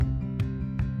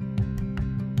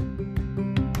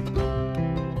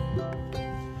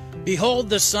Behold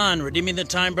the Sun, Redeeming the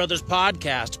Time Brothers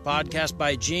podcast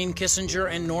by Gene Kissinger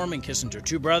and Norman Kissinger,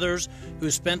 two brothers who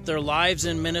spent their lives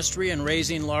in ministry and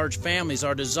raising large families.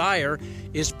 Our desire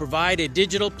is to provide a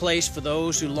digital place for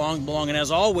those who long belong. And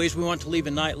as always, we want to leave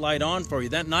a night light on for you.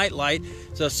 That night light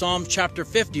is Psalm chapter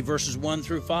 50, verses 1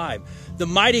 through 5. The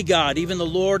mighty God, even the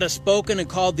Lord, has spoken and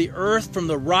called the earth from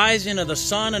the rising of the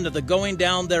sun unto the going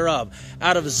down thereof.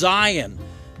 Out of Zion,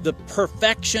 the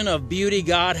perfection of beauty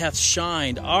God hath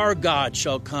shined. Our God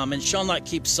shall come and shall not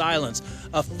keep silence.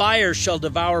 A fire shall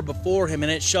devour before him,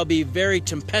 and it shall be very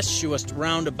tempestuous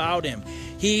round about him.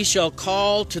 He shall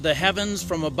call to the heavens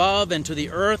from above and to the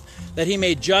earth, that he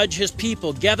may judge his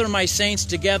people. Gather my saints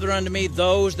together unto me,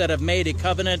 those that have made a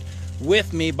covenant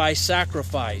with me by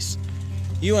sacrifice.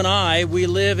 You and I, we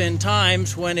live in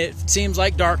times when it seems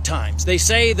like dark times. They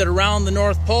say that around the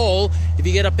North Pole, if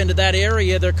you get up into that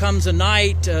area, there comes a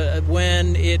night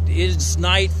when it is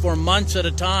night for months at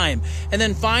a time. And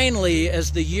then finally,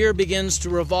 as the year begins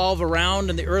to revolve around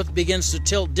and the earth begins to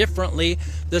tilt differently,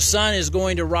 the sun is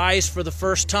going to rise for the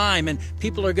first time, and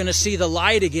people are going to see the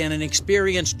light again and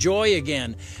experience joy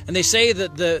again. And they say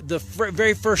that the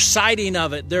very first sighting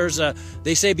of it,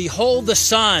 they say, behold the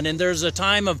sun, and there's a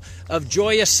time of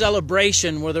joyous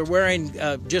celebration where they're wearing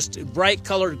just bright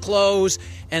colored clothes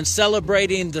and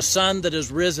celebrating the sun that has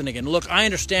risen again. Look, I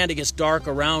understand it gets dark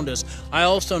around us. I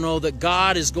also know that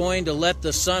God is going to let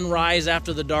the sun rise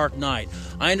after the dark night.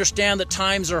 I understand that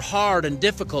times are hard and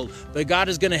difficult, but God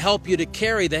is going to help you to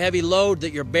carry the heavy load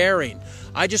that you're bearing.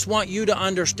 I just want you to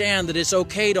understand that it's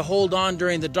okay to hold on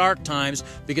during the dark times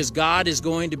because God is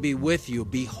going to be with you.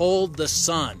 Behold the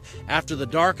sun. After the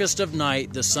darkest of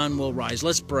night, the sun will rise.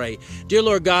 Let's pray. Dear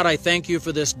Lord God, I thank you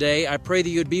for this day. I pray that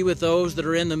you'd be with those that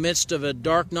are in the midst of a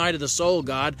dark night of the soul,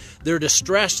 God. They're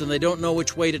distressed and they don't know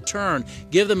which way to turn.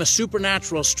 Give them a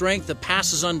supernatural strength that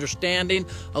passes understanding.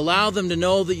 Allow them to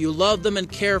know that you love them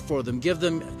and care for them. Give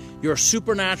them your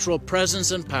supernatural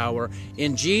presence and power.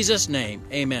 In Jesus' name,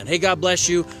 amen. Hey, God bless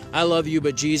you. I love you,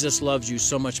 but Jesus loves you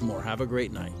so much more. Have a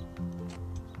great night.